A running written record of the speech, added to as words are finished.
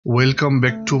Welcome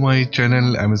back to my channel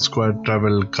Msquare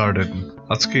Travel Garden।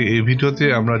 আজকে এই ভিডিওতে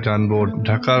আমরা জানবো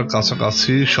ঢাকার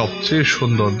কাছাকাছি সবচেয়ে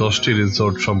সুন্দর 10টি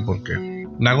রিসোর্ট সম্পর্কে।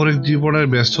 নাগরিক জীবনের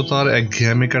ব্যস্ততার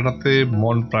একঘেয়েমি কাটাতে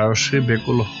মন প্রায়শই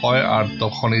ব্যাকুল হয়, আর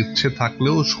তখন ইচ্ছে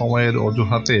থাকলেও সময়ের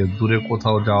অজুহাতে দূরে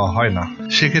কোথাও যাওয়া হয় না।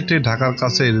 সেক্ষেত্রে ঢাকার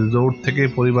কাছে রিসোর্ট থেকে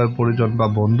পরিবার পরিজন বা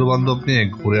বন্ধু বান্ধব নিয়ে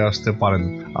ঘুরে আসতে পারেন।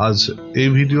 আজ এই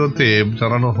ভিডিওতে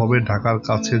জানানো হবে ঢাকার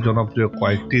কাছে জনপ্রিয়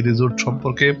কয়েকটি রিসোর্ট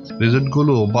সম্পর্কে।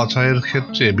 রিসোর্টগুলো বাছাইয়ের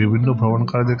ক্ষেত্রে বিভিন্ন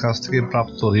ভ্রমণকারীদের কাছ থেকে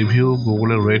প্রাপ্ত রিভিউ,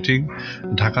 গুগলের রেটিং,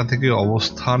 ঢাকা থেকে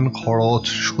অবস্থান, খরচ,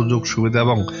 সুযোগ সুবিধা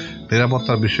এবং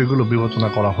নিরাপত্তার বিষয়গুলো বিবেচনা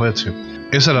করা হয়েছে।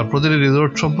 এছাড়া প্রতিটি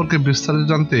রিসোর্ট সম্পর্কে বিস্তারিত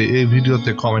জানতে এই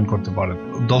ভিডিওতে কমেন্ট করতে পারেন।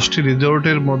 10টি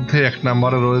রিসোর্টের মধ্যে 1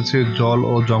 নম্বরে রয়েছে জল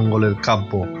ও জঙ্গলের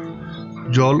কাব্য।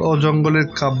 জল ও জঙ্গলের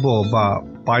কাব্য বা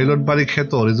পাইলট বাড়ি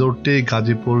খ্যাত রিসোর্টটি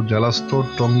গাজীপুর জেলাস্থ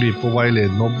টঙ্গী প্রোফাইলে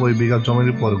 90 বিঘা জমির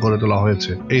উপর গড়ে তোলা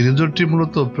হয়েছে। এই রিসোর্টটি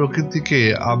মূলত প্রকৃতিকে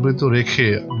আবৃত রেখে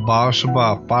বাঁশ বা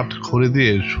পাট খড়ি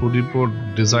দিয়ে সুনিপুণ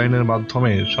ডিজাইনের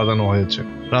মাধ্যমে সাজানো হয়েছে।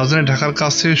 রাজধানী ঢাকার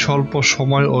কাছে স্বল্প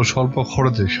সময় ও স্বল্প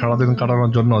খরচে সারাদিন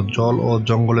কাটানোর জন্য জল ও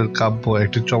জঙ্গলের কাব্য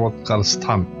একটি চমৎকার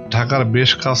স্থান। ঢাকার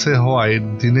বেশ কাছে হওয়ায়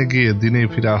দিনে গিয়ে দিনেই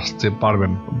ফিরে আসতে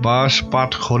পারবেন। বাঁশ,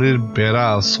 পাট, খড়ির বেড়া,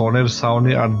 সনের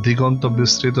ছাউনি আর দিগন্ত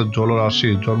বিস্তৃত জলরাশি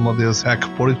জন্ম দিয়েছে এক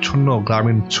পরিচ্ছন্ন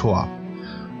গ্রামীণ ছোঁয়া।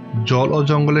 জল ও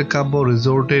জঙ্গলের কাব্য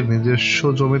রিসোর্টের নিজস্ব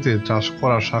জমিতে চাষ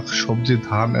করা শাকসবজি,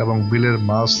 ধান এবং বিলের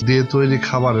মাছ দিয়ে তৈরি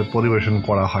খাবারের পরিবেশন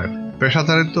করা হয়।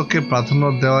 পেশাদারিত্বকে প্রাধান্য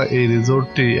দেওয়া এই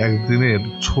রিসোর্টটি একদিনের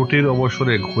ছুটির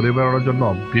অবসরে ঘুরে বেড়ানোর জন্য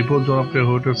বিপুল জনপ্রিয়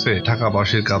হয়ে উঠেছে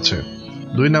ঢাকাবাসীর কাছে।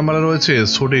 2 নম্বরে রয়েছে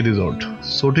সোটি রিসোর্ট।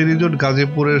 সোটি রিসোর্ট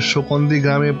গাজীপুরের সুকন্দি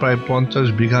গ্রামে প্রায় 50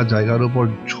 বিঘা জায়গার উপর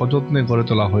সযত্নে গড়ে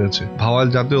তোলা হয়েছে। ভাওয়াল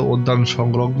জাতীয় উদ্যান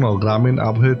সংলগ্ন গ্রামীণ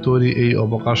আবহে তৈরি এই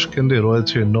অবকাশ কেন্দ্রে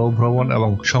রয়েছে নৌভ্রমণ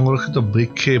এবং সংরক্ষিত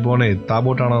বৃক্ষে বনে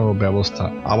তাঁবু টানানোর ব্যবস্থা।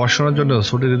 আবাসনের জন্য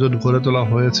সোটি রিসোর্ট গড়ে তোলা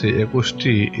হয়েছে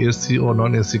 21টি এসি ও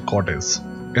নন এসি কটেজ।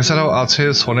 এছাড়াও আছে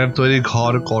সোনের তৈরি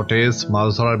ঘর, কটেজ, মাছ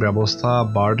ধরার ব্যবস্থা,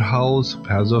 বার্ড হাউস,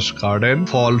 ভেষজ গার্ডেন,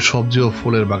 ফল, সবজি ও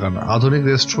ফুলের বাগান, আধুনিক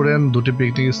রেস্টুরেন্ট, 2টি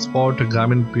পিকনিক স্পট,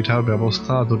 গ্রামীণ পিঠার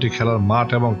ব্যবস্থা, 2টি খেলার মাঠ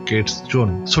এবং কিডস জোন।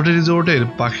 ছোটি রিসোর্টের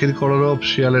পাখির কলরব,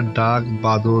 শিয়ালের ডাক,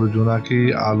 বাদুর, জোনাকি,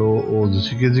 আলো ও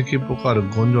ঝিকিঝিকি পোকার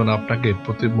গুঞ্জন আপনাকে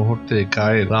প্রতি মুহূর্তে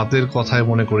গায়ের রাতের কথায়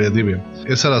মনে করিয়ে দিবে।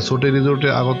 এছাড়া ছোটি রিসোর্টে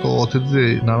আগত অতিথিদের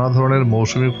নানা ধরনের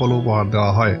মৌসুমী ফল উপহার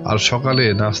দেওয়া হয়, আর সকালে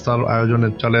নাস্তার আয়োজনে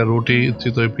চালের রুটি,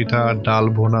 পিঠা, ডাল,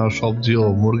 ভুনা, সবজি ও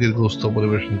মুরগির গোশত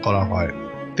পরিবেশন করা হয়।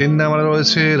 3 নম্বরে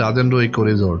রয়েছে Rajendra eco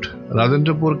resort.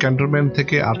 Rajendrapur cantonment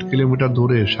থেকে 8 কিলোমিটার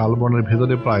দূরে শালবনের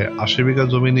ভেতরে প্রায় 80 বিঘা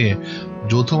জমি নিয়ে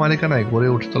যৌথ মালিকানায়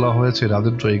গড়ে উঠে তোলা হয়েছে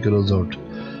রাজেন্দ্র ইকো রিসোর্ট।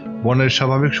 বনের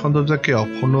স্বাভাবিক সৌন্দর্যকে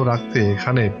অক্ষুণ্ণ রাখতে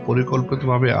এখানে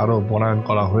পরিকল্পিতভাবে আরও বনায়ন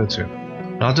করা হয়েছে।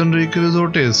 রাজেন্দ্র ইকো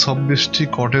রিসোর্টে 26টি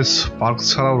কটেজ পার্ক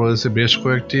ছাড়াও রয়েছে বেশ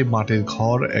কয়েকটি মাটির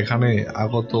ঘর। এখানে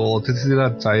আগত অতিথিরা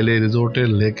চাইলে রিসোর্টের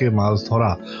লেকে মাছ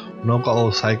ধরা, নৌকা ও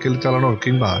সাইকেল চালানোর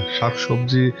কিংবা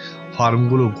শাকসবজি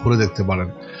ফার্মগুলো ঘুরে দেখতে পারেন।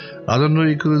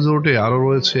 রাজেন্দ্র ইকো রিসোর্টে আরও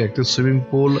রয়েছে একটি swimming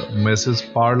pool, massage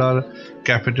parlour,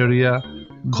 cafeteria.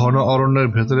 ঘন অরণ্যের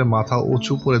ভেতরে মাথা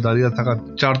উঁচু করে দাঁড়িয়ে থাকা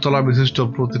 4 তলা বিশিষ্ট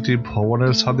প্রতিটি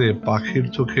ভবনের ছাদে পাখির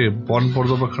চোখে বন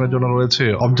পর্যবেক্ষণের জন্য রয়েছে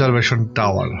অবজারভেশন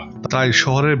টাওয়ার। তাই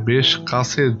শহরের বেশ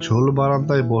কাছে ঝোল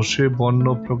বারান্দায় বসে বন্য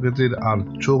প্রকৃতির আর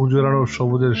চোখ জোড়ানো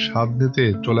সবুজের স্বাদ নিতে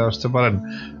চলে আসতে পারেন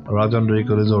রাজেন্দ্র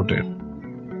ইকো রিসোর্টে।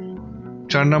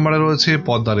 4 নম্বরে রয়েছে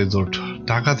পদ্মা রিসোর্ট।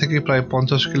 ঢাকা থেকে প্রায়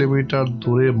 50 কিলোমিটার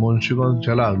দূরে মুন্সিগঞ্জ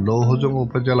জেলার লৌহজং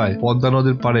উপজেলায় পদ্মা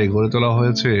নদীর পাড়ে গড়ে তোলা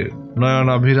হয়েছে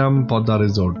নয়নাভিরাম পদ্মা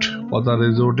রিসোর্ট। পদ্মা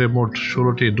রিসোর্টে মোট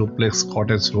 16টি ডুপ্লেক্স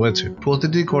কটেজ রয়েছে।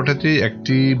 প্রতিটি কটেজে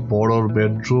একটি বড়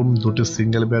বেডরুম, 2টি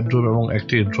সিঙ্গেল বেডরুম এবং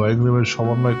একটি ড্রয়িং রুমের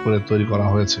সমন্বয় করে তৈরি করা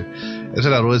হয়েছে।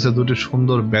 এছাড়া রয়েছে 2টি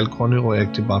সুন্দর ব্যালকনি ও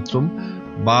একটি বাথরুম।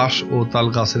 বাঁশ ও তাল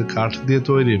গাছের কাঠ দিয়ে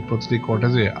তৈরি প্রতিটি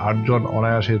কটেজে 8 জন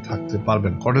অনায়াসে থাকতে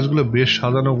পারবেন। কটেজগুলো বেশ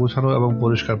সাজানো, গোছানো এবং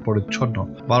পরিষ্কার পরিচ্ছন্ন।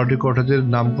 12টি কটেজের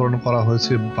নামকরণ করা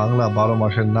হয়েছে বাংলা 12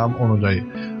 মাসের নাম অনুযায়ী,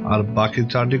 আর বাকি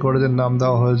 4টি কটেজের নাম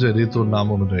দেওয়া হয়েছে ঋতুর নাম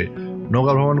অনুযায়ী।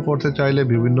 নৌকা ভ্রমণ করতে চাইলে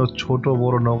বিভিন্ন ছোট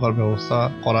বড় নৌকার ব্যবস্থা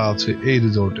করা আছে এই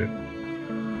রিসোর্টে।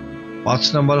 5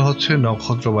 নম্বর হচ্ছে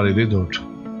নক্ষত্রবাড়ি রিসোর্ট।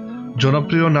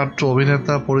 জনপ্রিয় নাট্য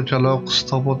অভিনেতা, পরিচালক,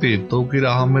 স্থপতি তৌকির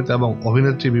আহমেদ এবং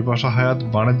অভিনেত্রী বিপাশা হায়াত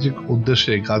বাণিজ্যিক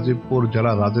উদ্দেশ্যে গাজীপুর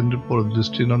জেলা রাজেন্দ্রপুর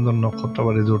দৃষ্টিনন্দন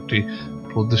নক্ষত্রবাড়ি রিসোর্টটি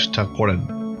প্রতিষ্ঠা করেন।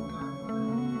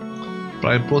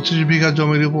 প্রায় 25 বিঘা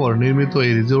জমির উপর নির্মিত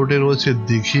এই রিসোর্টে রয়েছে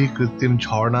দিঘি, কৃত্রিম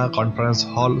ঝর্ণা, conference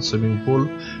hall, swimming pool,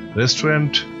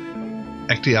 restaurant,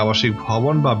 একটি আবাসিক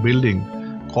ভবন বা বিল্ডিং,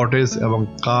 কটেজ এবং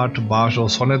কাঠ, বাঁশ ও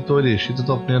সনের তৈরি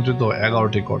শীততাপ নিয়ন্ত্রিত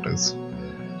 11টি কটেজ।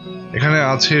 এখানে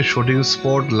আছে shooting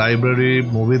spot, library,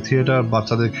 movie theatre,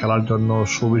 বাচ্চাদের খেলার জন্য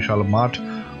সুবিশাল মাঠ,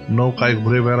 নৌকায়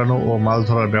ঘুরে বেড়ানো ও মাছ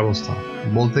ধরার ব্যবস্থা।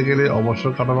 বলতে গেলে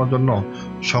অবসর কাটানোর জন্য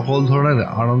সকল ধরনের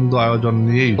আনন্দ আয়োজন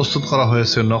নিয়েই প্রস্তুত করা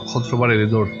হয়েছে নক্ষত্রবাড়ি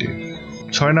রিসোর্টটি।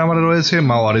 6 নম্বরে রয়েছে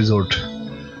মাওয়া রিসোর্ট।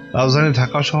 রাজধানী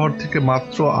ঢাকা শহর থেকে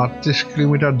মাত্র 38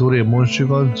 কিলোমিটার দূরে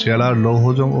মুন্সিগঞ্জ জেলার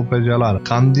লৌহজং উপজেলার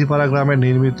কান্দিপাড়া গ্রামে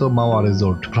নির্মিত মাওয়া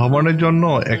রিসোর্ট ভ্রমণের জন্য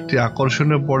একটি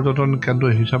আকর্ষণীয় পর্যটন কেন্দ্র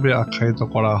হিসাবে আখ্যায়িত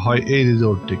করা হয় এই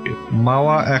রিসোর্টটিকে।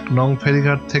 মাওয়া 1 নং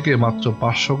ফেরিঘাট থেকে মাত্র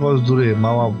 500 গজ দূরে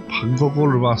মাওয়া ভাগ্যকুল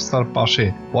রাস্তার পাশে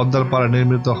পদ্মার পাড়ে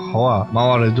নির্মিত হওয়া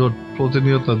মাওয়া রিসোর্ট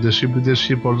প্রতিনিয়ত দেশি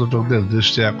বিদেশি পর্যটকদের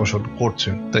দৃষ্টি আকর্ষণ করছে।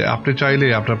 তাই আপনি চাইলে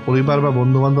আপনার পরিবার বা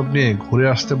বন্ধু বান্ধব নিয়ে ঘুরে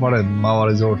আসতে পারেন মাওয়া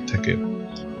রিসোর্ট থেকে।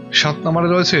 7 নম্বরে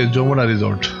রয়েছে যমুনা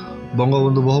রিসোর্ট।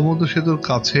 বঙ্গবন্ধু বহুমুখী সেতুর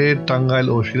কাছে টাঙ্গাইল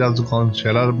ও সিরাজগঞ্জ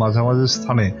জেলার মাঝামাঝি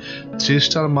স্থানে 3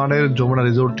 স্টার মানের যমুনা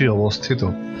রিসোর্টটি অবস্থিত।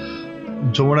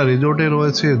 যমুনা রিসোর্টে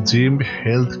রয়েছে gym,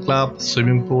 health club,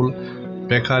 swimming pool,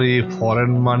 bakery,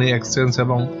 foreign money exchange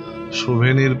এবং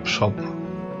সুভেনির শপ।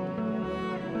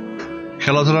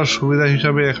 খেলাধুলার সুবিধা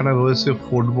হিসাবে এখানে রয়েছে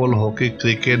ফুটবল, হকি,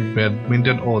 ক্রিকেট,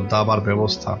 ব্যাডমিন্টন ও দাবার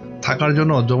ব্যবস্থা। থাকার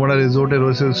জন্য যমুনা রিসোর্টে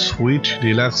রয়েছে সুইট,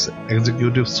 ডিলাক্স,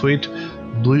 এক্সিকিউটিভ সুইট,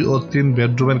 2 ও 3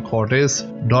 বেডরুমের কটেজ,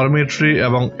 ডরমিটরি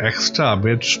এবং এক্সট্রা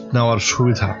বেড নেওয়ার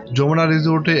সুবিধা। যমুনা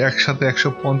রিসোর্টে একসাথে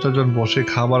 150 জন বসে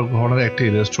খাবার গ্রহণের একটি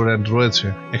রেস্টুরেন্ট রয়েছে।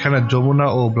 এখানে যমুনা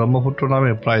ও ব্রহ্মপুত্র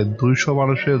নামে প্রায় 200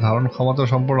 মানুষের ধারণ ক্ষমতা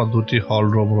সম্পন্ন 2টি হল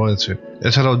রুম রয়েছে।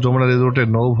 এছাড়াও যমুনা রিসোর্টে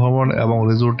নৌ ভ্রমণ এবং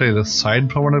রিসোর্টের সাইড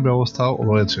ভ্রমণের ব্যবস্থাও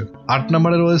রয়েছে। 8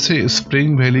 নম্বরে রয়েছে স্প্রিং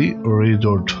ভ্যালি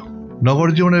রিসোর্ট। নগর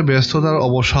জীবনের ব্যস্ততার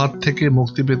অবসাদ থেকে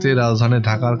মুক্তি পেতে রাজধানী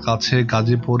ঢাকার কাছে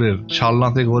গাজীপুরের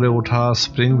শালনাতে গড়ে ওঠা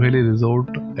স্প্রিং ভ্যালি রিসোর্ট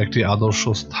একটি আদর্শ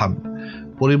স্থান।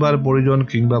 পরিবার পরিজন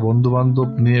কিংবা বন্ধু বান্ধব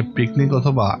নিয়ে পিকনিক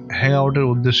অথবা হ্যাং আউটের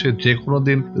উদ্দেশ্যে যে কোনো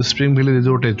দিন স্প্রিং ভ্যালি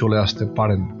রিসোর্টে চলে আসতে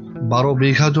পারেন। 12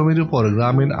 বিঘা জমির উপর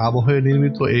গ্রামীণ আবহে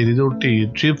নির্মিত এই রিসোর্টটি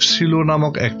ট্রিপসিলো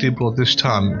নামক একটি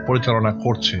প্রতিষ্ঠান পরিচালনা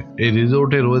করছে। এই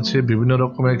রিসোর্টে রয়েছে বিভিন্ন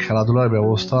রকমের খেলাধুলার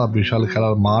ব্যবস্থা, বিশাল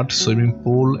খেলার মাঠ, সুইমিং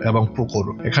পুল এবং পুকুর।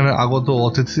 এখানে আগত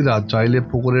অতিথিরা চাইলে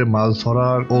পুকুরে মাছ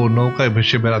ধরার ও নৌকায়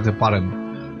ভেসে বেড়াতে পারেন।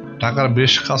 ঢাকার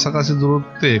বেশ কাছাকাছি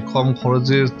দূরত্বে কম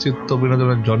খরচে চিত্ত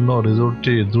বিনোদনের জন্য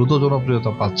রিসোর্টটি দ্রুত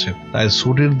জনপ্রিয়তা পাচ্ছে। তাই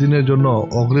ছুটির দিনের জন্য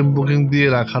অগ্রিম বুকিং দিয়ে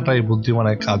রাখাটাই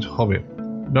বুদ্ধিমানের কাজ হবে।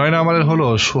 9 নম্বরের হলো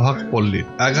সোহাগ পল্লী।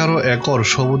 11 একর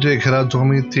সবুজে ঘেরা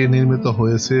জমিতে নির্মিত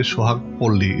হয়েছে সোহাগ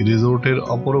পল্লী। রিসোর্টের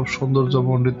অপরূপ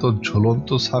সৌন্দর্যমণ্ডিত ঝুলন্ত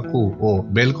সাঁকো ও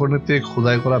বেলকনিতে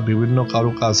খোদাই করা বিভিন্ন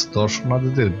কারুকাজ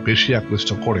দর্শনার্থীদের বেশি আকৃষ্ট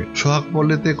করে। সোহাগ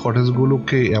পল্লীতে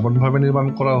কটেজগুলোকে এমনভাবে নির্মাণ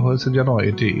করা হয়েছে যেন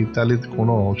এটি ইতালির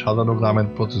কোনো সাধারণ গ্রামের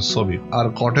প্রতিচ্ছবি। আর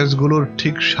কটেজগুলোর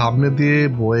ঠিক সামনে দিয়ে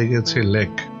বয়ে গেছে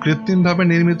লেক। কৃত্রিমভাবে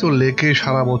নির্মিত লেকে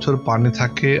সারা বছর পানি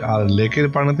থাকে আর লেকের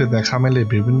পানিতে দেখা মেলে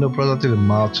বিভিন্ন প্রজাতির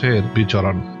মাছের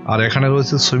বিচরণ। আর এখানে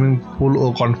রয়েছে সুইমিং পুল ও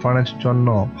কনফারেন্সের জন্য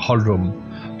হলরুম।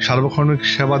 সার্বক্ষণিক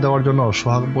সেবা দেওয়ার জন্য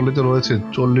সোহাগ পল্লীতে রয়েছে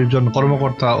 40 জন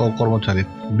কর্মকর্তা ও কর্মচারী।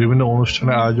 বিভিন্ন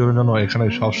অনুষ্ঠানের আয়োজনের জন্য এখানে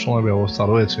সবসময় ব্যবস্থা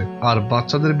রয়েছে। আর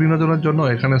বাচ্চাদের বিনোদনের জন্য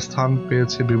এখানে স্থান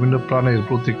পেয়েছে বিভিন্ন প্রাণীর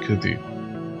প্রতিকৃতি।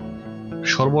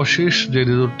 সর্বশেষ যে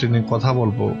রিসোর্টটি নিয়ে কথা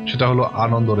বলবো সেটা হলো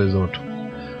আনন্দ রিসোর্ট।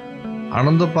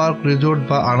 আনন্দ পার্ক রিসোর্ট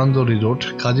বা আনন্দ রিসোর্ট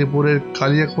গাজীপুরের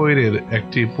কালিয়াকৈরের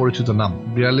একটি পরিচিত নাম।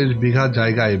 42 বিঘা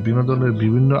জায়গায় বিনোদনের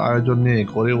বিভিন্ন আয়োজন নিয়ে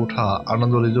গড়ে ওঠা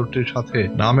আনন্দ রিসোর্টের সাথে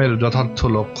নামের যথার্থ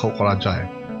লক্ষ্য করা যায়।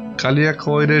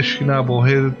 কালিয়াকৈরের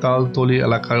সিনাবহের তালতলি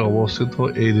এলাকায় অবস্থিত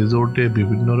এই রিসোর্টে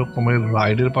বিভিন্ন রকমের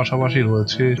রাইডের পাশাপাশি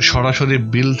রয়েছে সরাসরি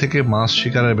বিল থেকে মাছ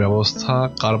শিকারের ব্যবস্থা,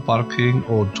 কার পার্কিং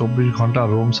ও 24 ঘন্টা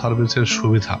রুম সার্ভিসের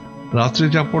সুবিধা। রাত্রি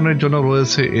যাপনের জন্য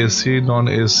রয়েছে এসি, নন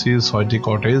এসি 6টি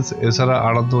কটেজ। এছাড়া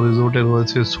আনন্দ রিসোর্টে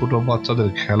রয়েছে ছোট বাচ্চাদের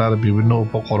খেলার বিভিন্ন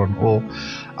উপকরণ ও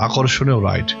আকর্ষণীয়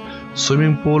রাইড,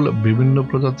 সুইমিং পুল, বিভিন্ন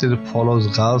প্রজাতির ফলজ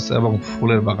গাছ এবং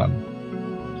ফুলের বাগান।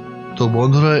 তো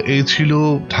বন্ধুরা, এই ছিল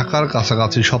ঢাকার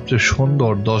কাছাকাছি সবচেয়ে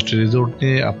সুন্দর 10টি রিসোর্ট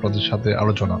নিয়ে আপনাদের সাথে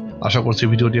আলোচনা। আশা করছি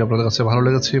ভিডিওটি আপনাদের কাছে ভালো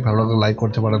লেগেছে। ভালো লাগলে লাইক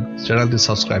করতে পারেন, চ্যানেলটি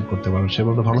সাবস্ক্রাইব করতে পারেন। সে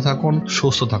পর্যন্ত ভালো থাকুন,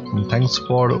 সুস্থ থাকুন। Thanks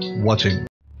for watching.